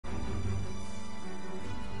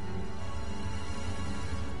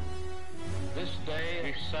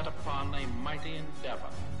set upon a mighty endeavor,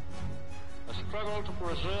 a struggle to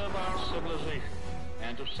preserve our civilization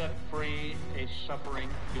and to set free a suffering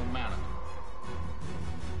humanity.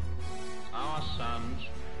 Our sons,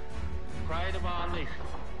 pride of our nation,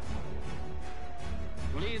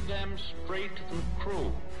 lead them straight and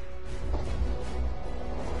true.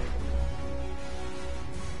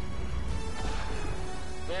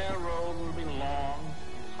 Their road will be long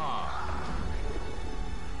and hard.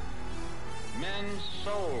 Men's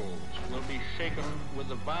souls will be shaken with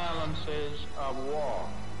the violences of war.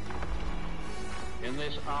 In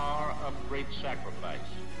this hour of great sacrifice,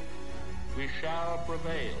 we shall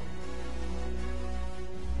prevail.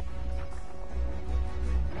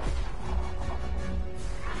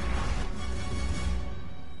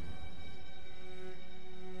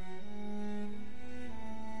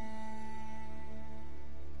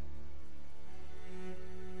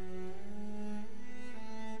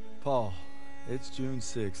 Paul, it's June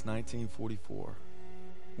 6, 1944.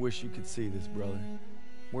 Wish you could see this, brother.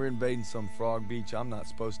 We're invading some frog beach I'm not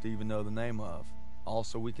supposed to even know the name of.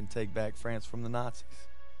 Also, we can take back France from the Nazis.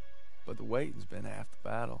 But the waiting's been half the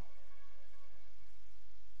battle.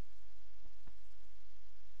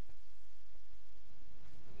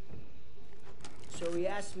 So he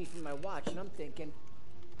asked me for my watch, and I'm thinking,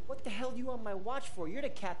 what the hell are you on my watch for? You're the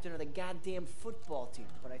captain of the goddamn football team.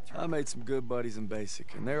 But I made some good buddies in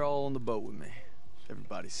basic, and they're all on the boat with me.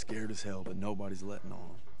 Everybody's scared as hell, but nobody's letting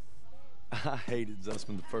on. I hated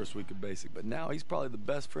Zussman the first week of basic, but now he's probably the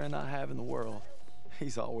best friend I have in the world.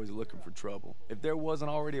 He's always looking for trouble. If there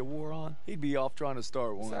wasn't already a war on, he'd be off trying to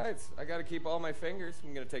start one. Besides, I gotta keep all my fingers.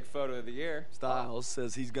 I'm gonna take photo of the year. Styles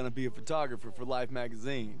says he's gonna be a photographer for Life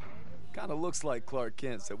magazine. Kinda looks like Clark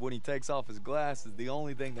Kent said when he takes off his glasses, the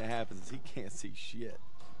only thing that happens is he can't see shit.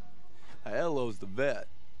 Elo's the vet,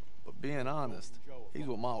 but being honest, he's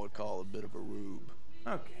what Ma would call a bit of a rube.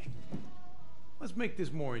 Okay, let's make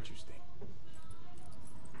this more interesting.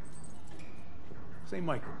 St.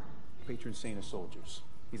 Michael, patron saint of soldiers.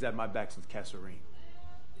 He's had my back since Kasserine.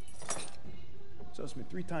 Zussman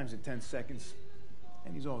 3 times in 10 seconds,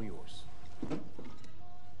 and he's all yours.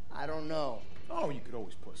 I don't know. Oh, you could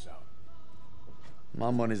always puss out. My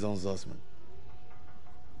money's on Zussman.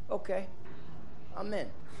 Okay, I'm in.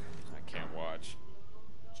 I can't watch.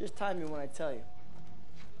 Just time me when I tell you.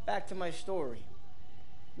 Back to my story.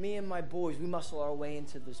 Me and my boys, we muscle our way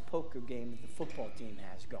into this poker game that the football team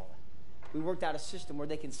has going. We worked out a system where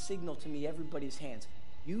they can signal to me everybody's hands.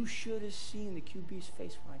 You should have seen the QB's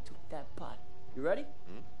face when I took that pot. You ready?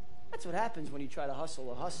 Mm-hmm. That's what happens when you try to hustle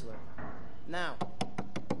a hustler. Now,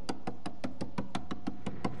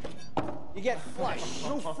 you get flushed.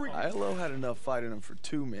 No free. Ilo had enough fight in him for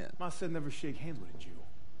 2 men. Ma said never shake hands with a Jew.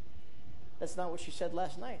 That's not what she said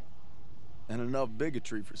last night. And enough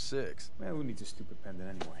bigotry for 6. Man, who needs a stupid pendant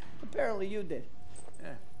anyway? Apparently you did.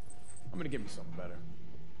 Yeah, I'm gonna get me something better.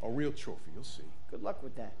 A real trophy, you'll see. Good luck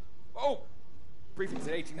with that. Oh! Briefing's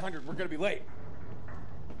at 1800. We're gonna be late.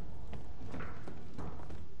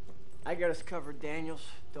 I got us covered, Daniels.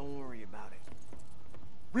 Don't worry about it.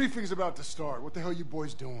 Briefing's about to start. What the hell you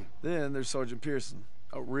boys doing? Then there's Sergeant Pearson.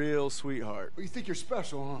 A real sweetheart. Well, you think you're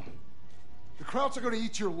special, huh? The Krauts are gonna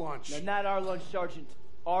eat your lunch. No, not our lunch, Sergeant.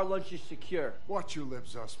 Our lunch is secure. Watch your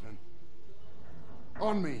lips, Zussman.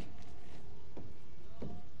 On me.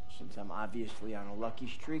 Since I'm obviously on a lucky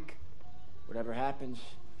streak, whatever happens,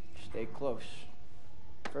 stay close.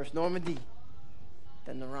 First Normandy,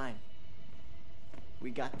 then the Rhine.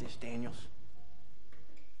 We got this, Daniels.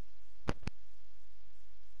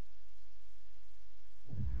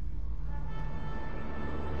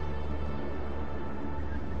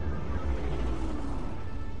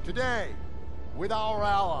 Today, with our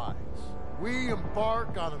allies, we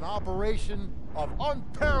embark on an operation of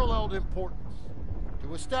unparalleled importance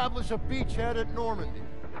to establish a beachhead at Normandy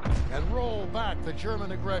and roll back the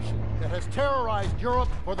German aggression that has terrorized Europe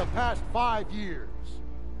for the past 5 years.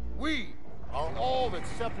 We are all that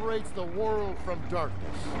separates the world from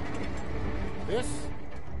darkness. This,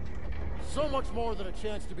 so much more than a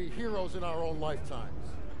chance to be heroes in our own lifetimes.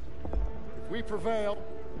 If we prevail,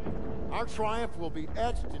 our triumph will be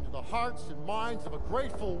etched into the hearts and minds of a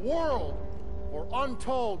grateful world for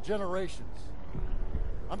untold generations.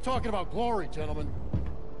 I'm talking about glory, gentlemen.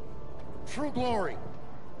 True glory.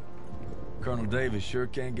 Colonel Davis sure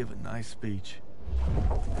can give a nice speech.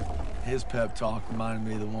 His pep talk reminded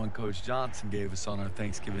me of the one Coach Johnson gave us on our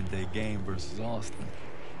Thanksgiving Day game versus Austin.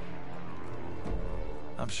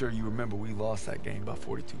 I'm sure you remember we lost that game by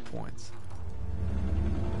 42 points.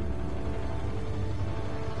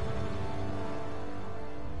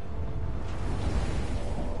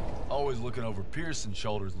 Always looking over Pearson's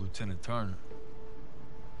shoulders, Lieutenant Turner.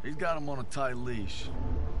 He's got him on a tight leash.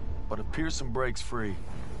 But if Pearson breaks free,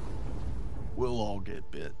 we'll all get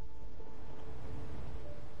bit.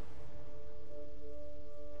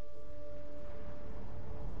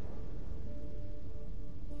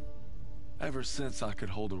 Ever since I could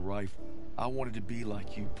hold a rifle, I wanted to be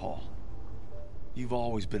like you, Paul. You've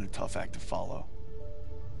always been a tough act to follow.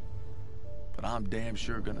 But I'm damn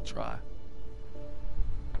sure gonna try.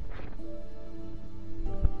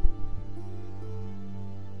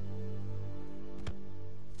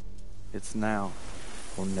 It's now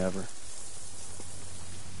or never.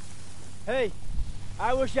 Hey,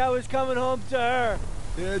 I wish I was coming home to her.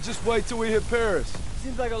 Yeah, just wait till we hit Paris.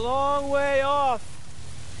 Seems like a long way off.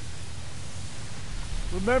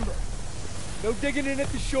 Remember, no digging in at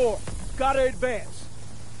the shore. Gotta advance.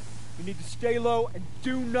 You need to stay low and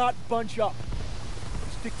do not bunch up.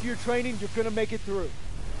 Stick to your training, you're gonna make it through.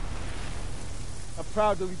 I'm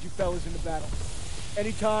proud to lead you fellas into battle.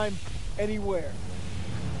 Anytime, anywhere.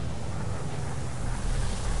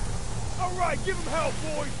 All right, give them hell,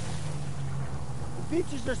 boys! The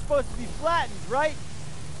beaches are supposed to be flattened, right?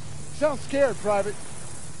 Sound scared, Private.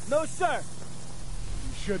 No, sir.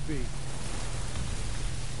 You should be.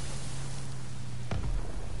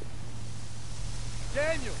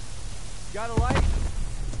 Daniel, got a light?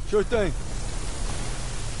 Sure thing.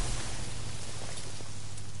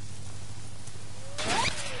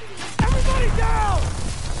 Everybody down!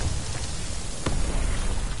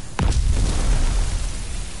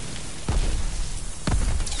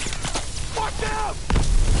 Watch out!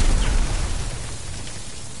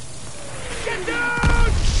 Get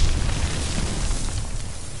down!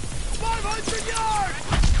 500 yards!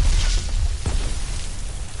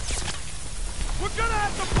 We're gonna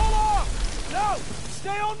have to pull off! No!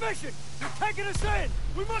 Stay on mission! They're taking us in!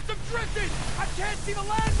 We must have drifted! I can't see the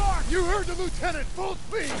landmark! You heard the lieutenant, full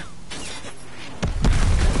speed!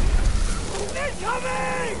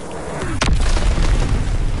 Incoming!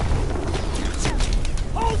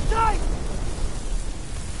 Hold tight!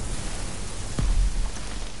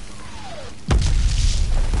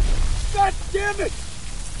 God damn it!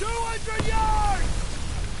 200 yards!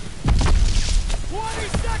 20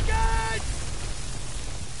 seconds!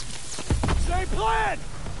 Same plan!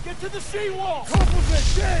 Get to the seawall! Compliment,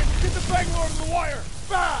 James! Get the Bangalore to the wire!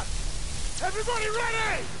 Fast! Everybody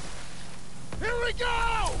ready? Here we go!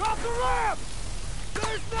 Off the ramp!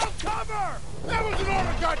 There's no cover! That was an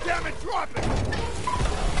order, goddammit! Drop it!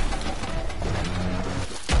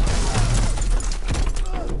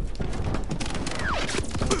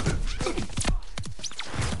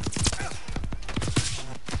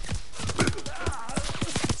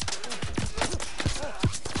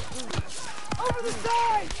 Over the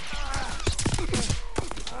side!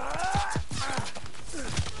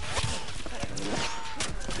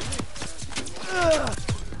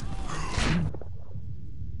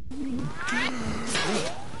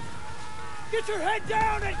 Get your head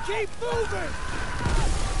down and keep moving!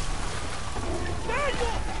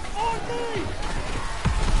 Daniel! On me!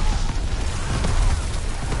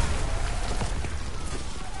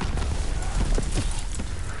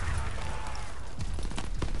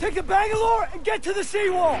 Take the Bangalore and get to the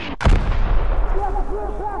seawall! We have a clear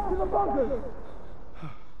path to the bunker!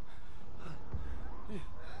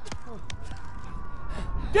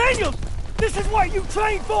 Daniel! This is what you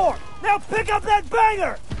trained for! Now pick up that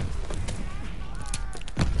banger!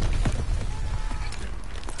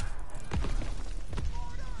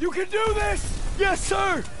 You can do this! Yes,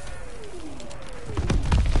 sir!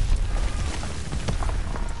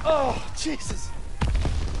 Oh, Jesus!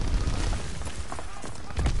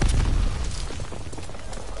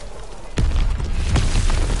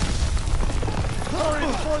 Hurry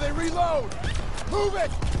before they reload! Move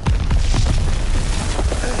it!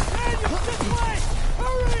 Daniel, this way!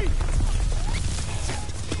 Hurry!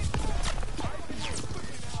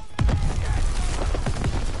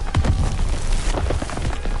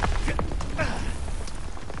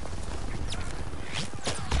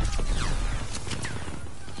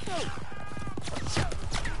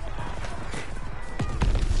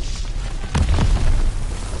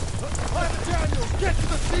 Daniel, get to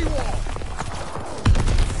the seawall!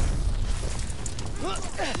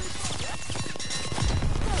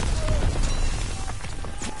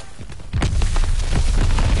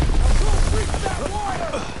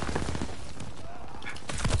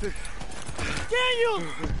 Daniel!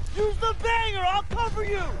 Use the banger! I'll cover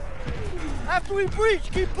you! After we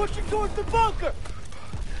breach, keep pushing towards the bunker!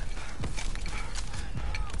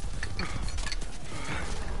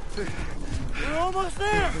 We're almost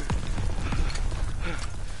there!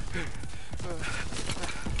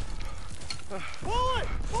 Pull it!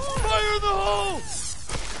 Pull it! Fire in the hole!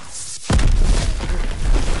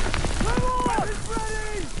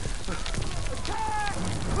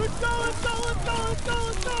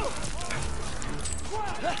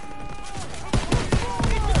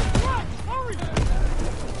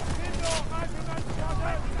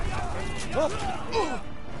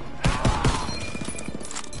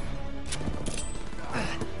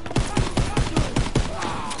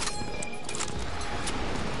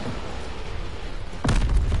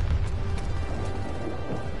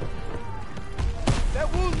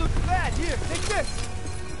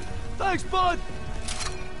 Thanks, bud!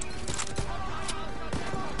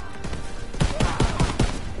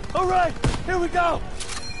 All right, here we go!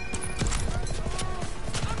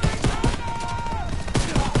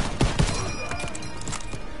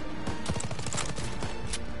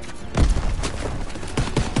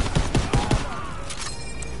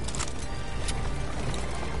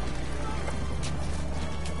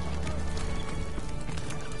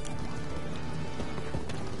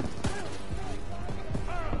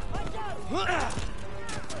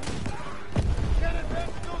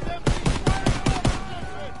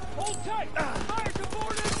 Hold tight! Fire to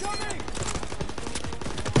board incoming!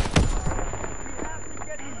 We have to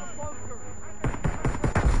get to the bunker.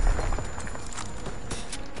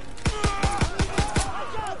 I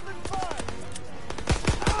got them fire!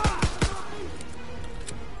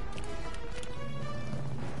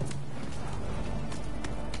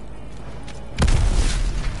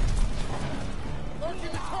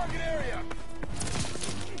 Lurking the target area!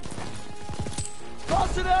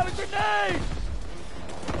 Tossing out a grenade!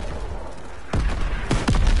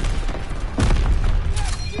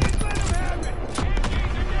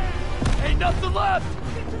 Ain't nothing left!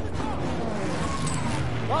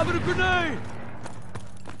 Lobbing a grenade!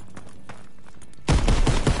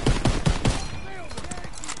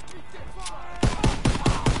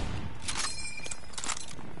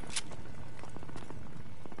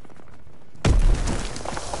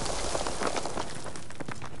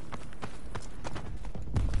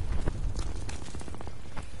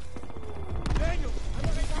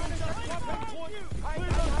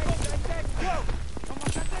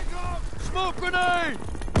 Smoke grenade!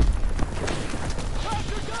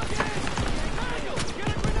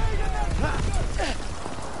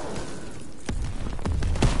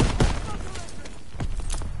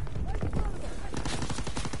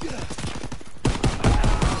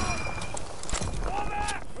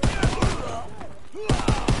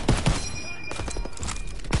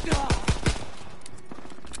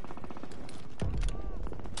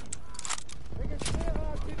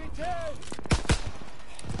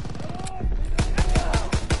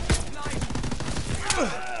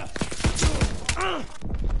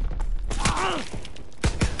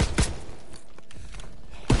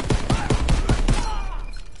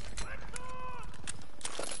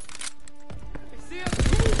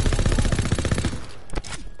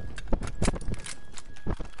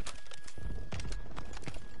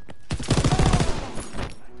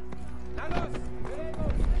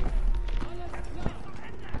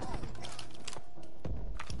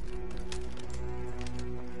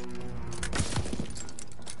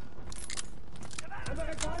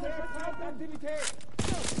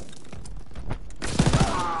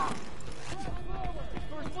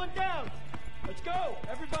 First one down. Let's go.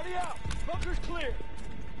 Everybody out. Bunker's clear.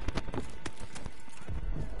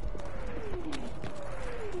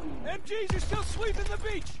 MGs are still sweeping the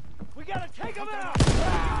beach. We gotta take them out.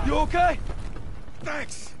 You okay?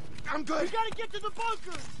 Thanks! I'm We good! gotta get to the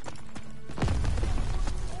bunkers.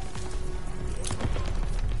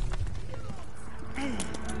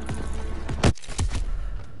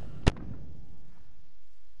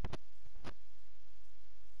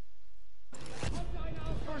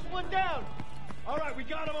 First one down. All right, we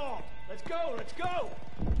got them all. Let's go. Let's go.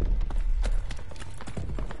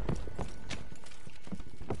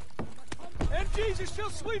 MGs are still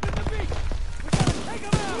sweeping the beach. We gotta take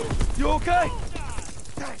them out. You okay?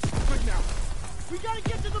 Thanks! Good now! We gotta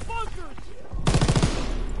get to the bunkers.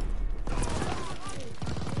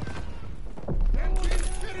 MG's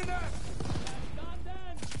hitting us!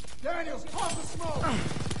 Daniels, toss the smoke!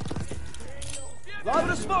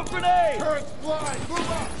 Lobbing a smoke grenade! Turret's blind!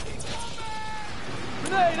 Move up!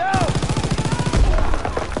 Grenade out!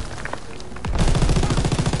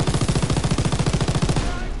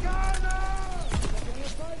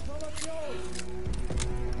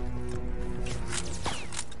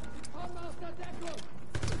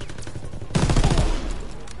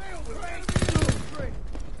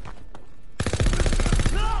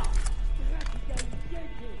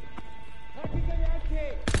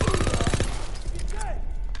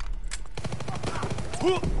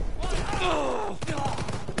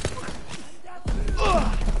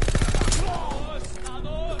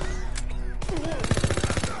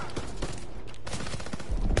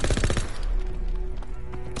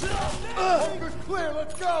 Bunker's clear,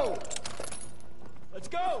 let's go! Let's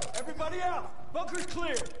go. Everybody out. Bunker's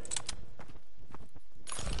clear.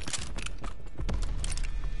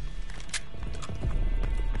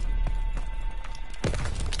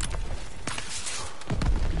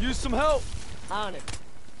 Use some help. On it.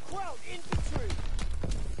 Crowd infantry.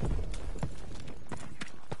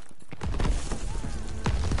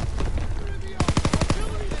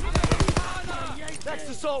 Next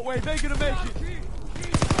assault wave ain't gonna make it.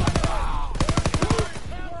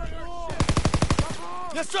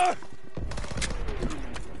 Yes, sir!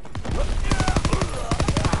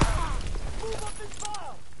 Move up and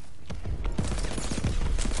file!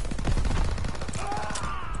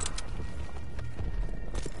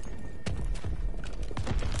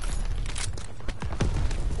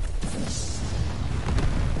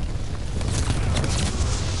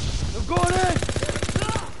 I'm going in!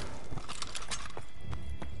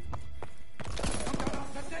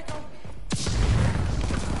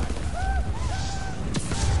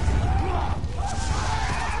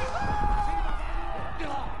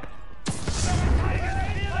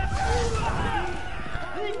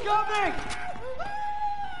 Incoming!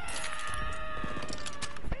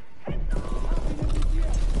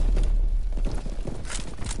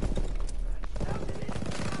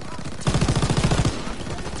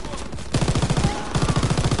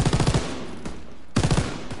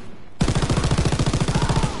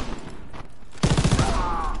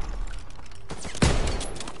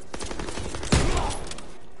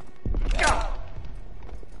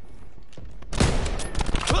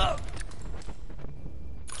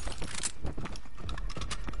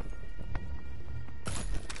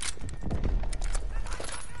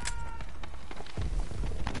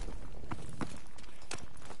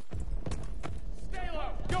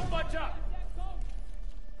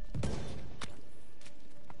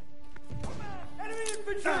 Enemy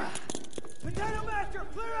infantry! Potato Master,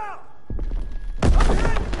 clear out! I'm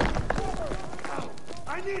hit!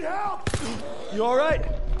 I need help! You alright?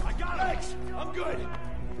 I got it! Thanks. I'm good!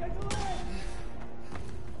 Take a leg!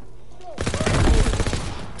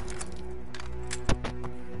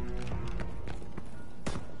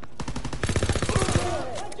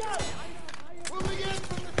 Moving in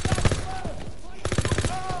from the southwest!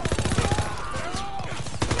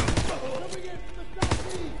 Moving in from the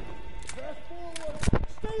southeast! Press forward!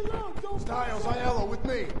 Stay low! Don't Stiles, Aiello, with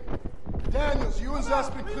me. Daniels, you and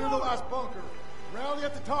Zussman clear the last bunker. Rally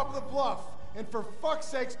at the top of the bluff. And for fuck's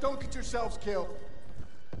sakes, don't get yourselves killed.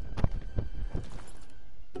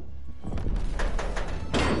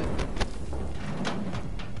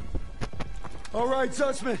 All right,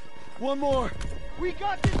 Zussman. One more. We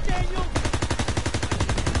got this, Daniel!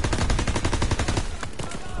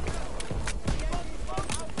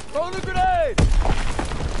 Throw the grenade!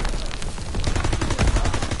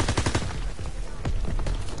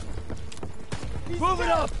 Move it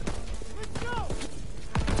up! Let's go!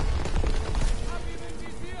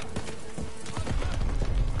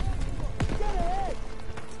 Get ahead!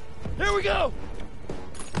 Here we go!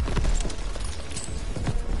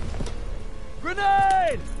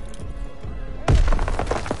 Grenade!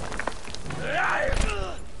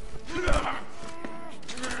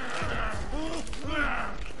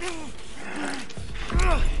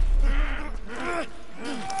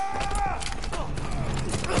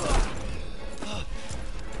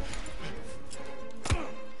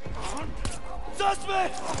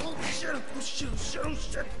 Suspect! Oh shit, oh shit, oh shit, oh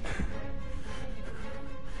shit.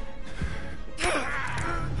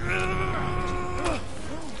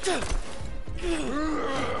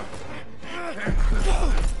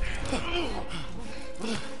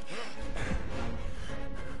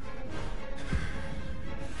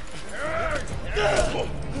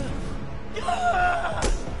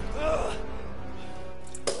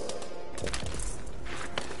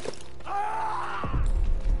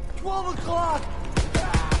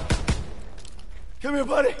 Come here,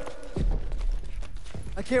 buddy.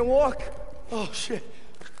 I can't walk. Oh, shit.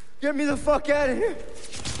 Get me the fuck out of here.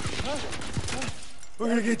 We're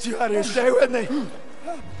gonna get you out of here. Stay with me.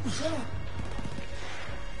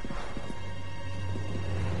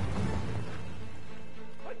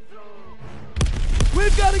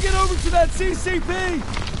 We've got to get over to that CCP.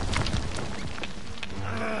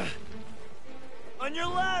 On your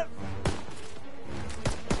left.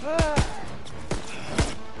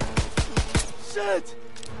 Shit.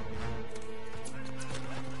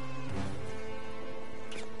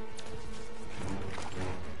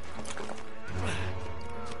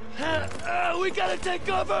 We gotta take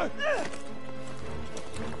cover!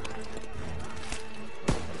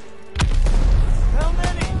 How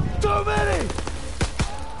many? Too many!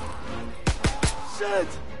 Shit!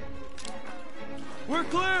 We're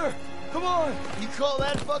clear! Come on! You call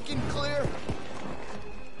that fucking clear?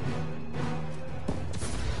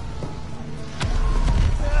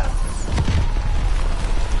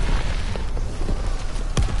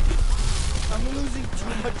 I'm losing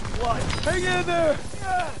too much blood. Hang in there!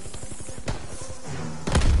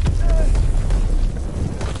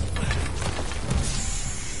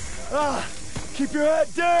 Keep your head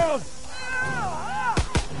down!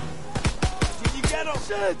 Get him!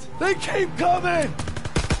 Shit! They keep coming!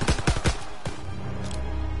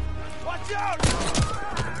 Watch out!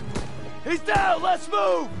 He's down! Let's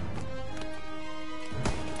move!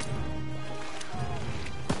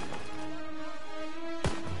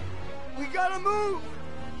 We gotta move!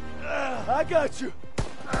 I got you!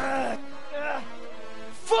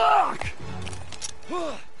 Fuck!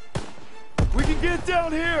 We can get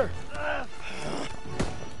down here!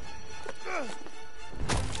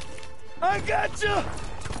 I got you!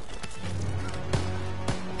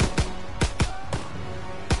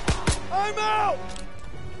 I'm out!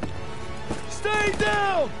 Stay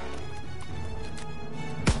down!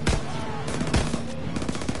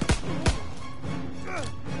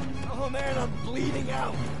 Oh man, I'm bleeding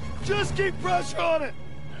out. Just keep pressure on it.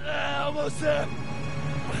 Almost there.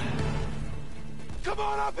 Come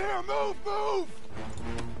on up here, move, move!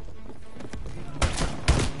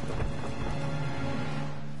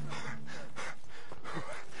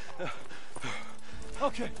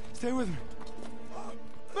 Okay, stay with me.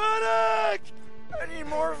 Medic! I need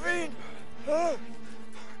morphine.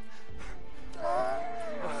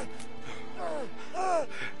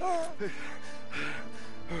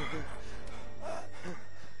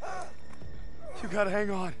 You gotta hang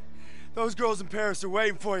on. Those girls in Paris are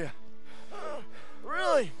waiting for you.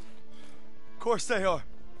 Really? Of course they are.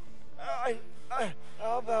 How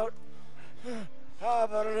about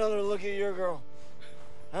another look at your girl?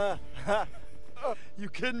 You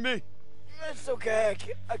kidding me? It's okay.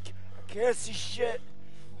 I can't see shit.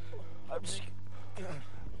 I'm just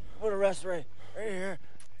gonna rest right here.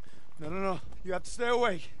 No. You have to stay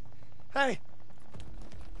awake. Hey,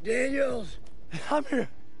 Daniels, I'm here.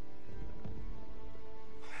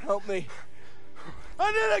 help me.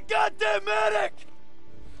 I need a goddamn medic!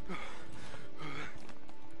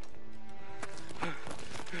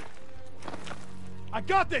 I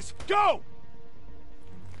got this. Go.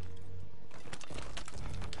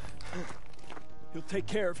 He'll take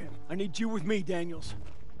care of him. I need you with me, Daniels.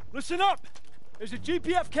 Listen up! There's a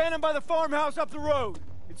GPF cannon by the farmhouse up the road.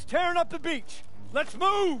 It's tearing up the beach. Let's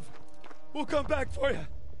move! We'll come back for you.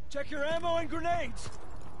 Check your ammo and grenades.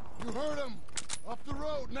 You heard him. Up the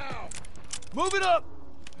road now. Move it up!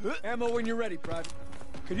 Ammo when you're ready, Private.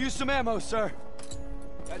 Could use some ammo, sir.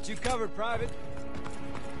 Got you covered, Private.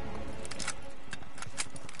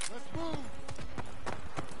 Let's move.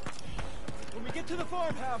 When we get to the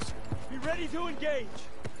farmhouse, be ready to engage.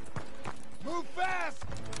 Move fast.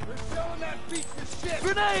 They're showing that beach to shit.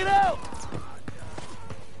 Grenade out!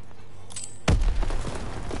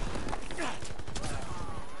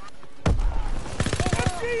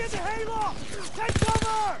 MG in the hayloft! Take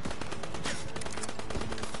cover!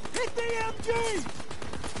 Hit the MG!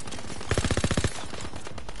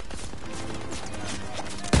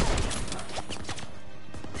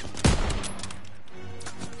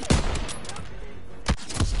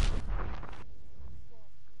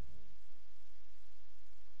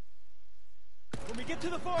 When we get to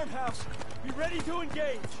the farmhouse, be ready to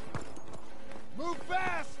engage. Move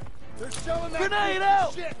fast. They're showing that Grenade beach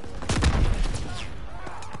out! to shit.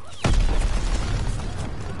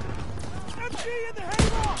 MG in the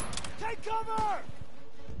hayloft! Take cover!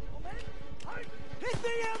 Hit the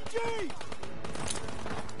MG!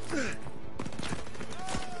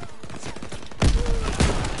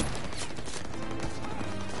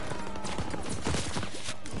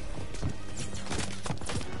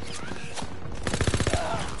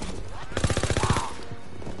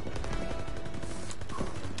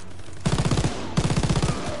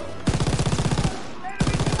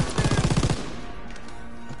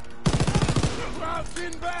 Routes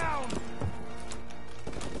inbound.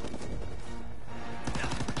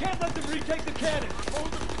 Can't let them retake the cannon!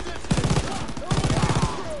 Hold the position.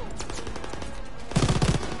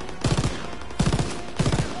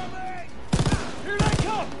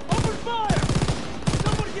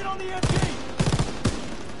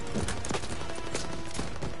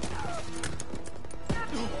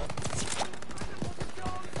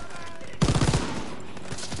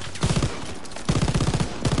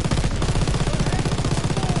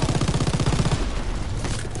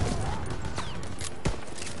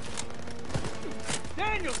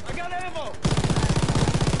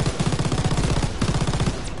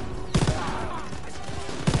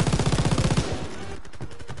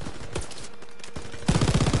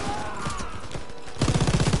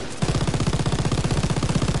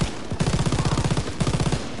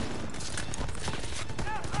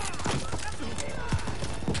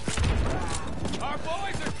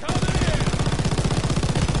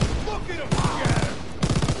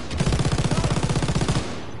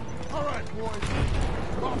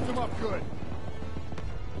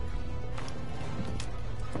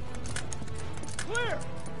 Clear!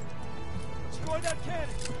 Destroy that cannon!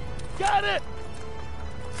 Got it!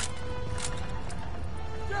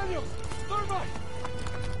 Daniels! Thermite!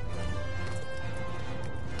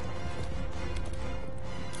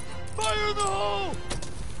 Fire in the hole!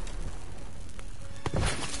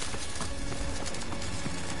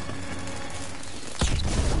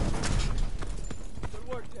 Good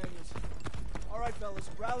work, Daniels. All right, fellas,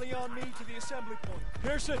 rally on me to the assembly point.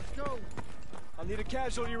 Pearson, go! I'll need a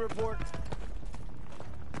casualty report.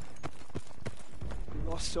 We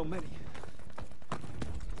lost so many.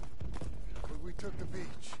 But we took the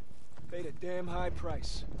beach. Paid a damn high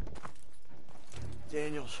price.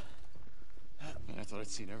 Daniels. Man, I thought I'd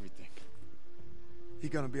seen everything. He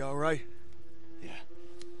gonna be all right? Yeah.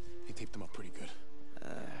 He taped him up pretty good.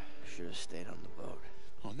 Should have stayed on the boat.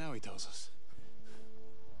 Well, now he tells us.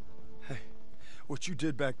 Hey, what you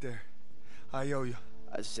did back there, I owe you.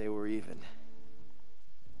 I'd say we're even.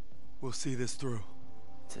 We'll see this through.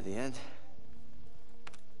 To the end?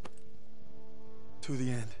 To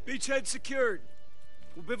the end. Beachhead secured.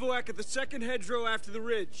 We'll bivouac at the second hedgerow after the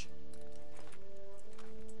ridge.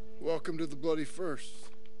 Welcome to the Bloody First.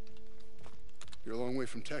 You're a long way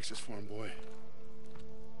from Texas, farm boy.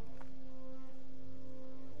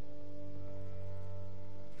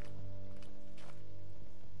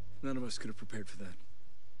 None of us could have prepared for that.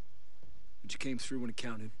 But you came through when it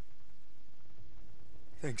counted.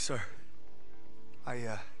 Thanks, sir.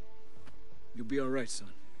 You'll be all right, son.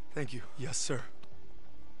 Thank you. Yes, sir.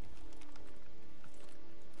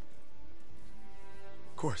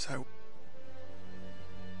 Of course, I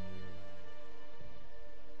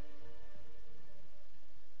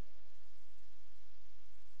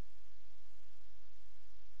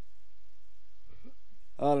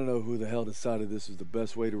don't know who the hell decided this was the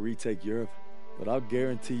best way to retake Europe, but I'll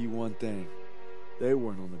guarantee you one thing. They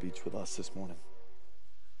weren't on the beach with us this morning.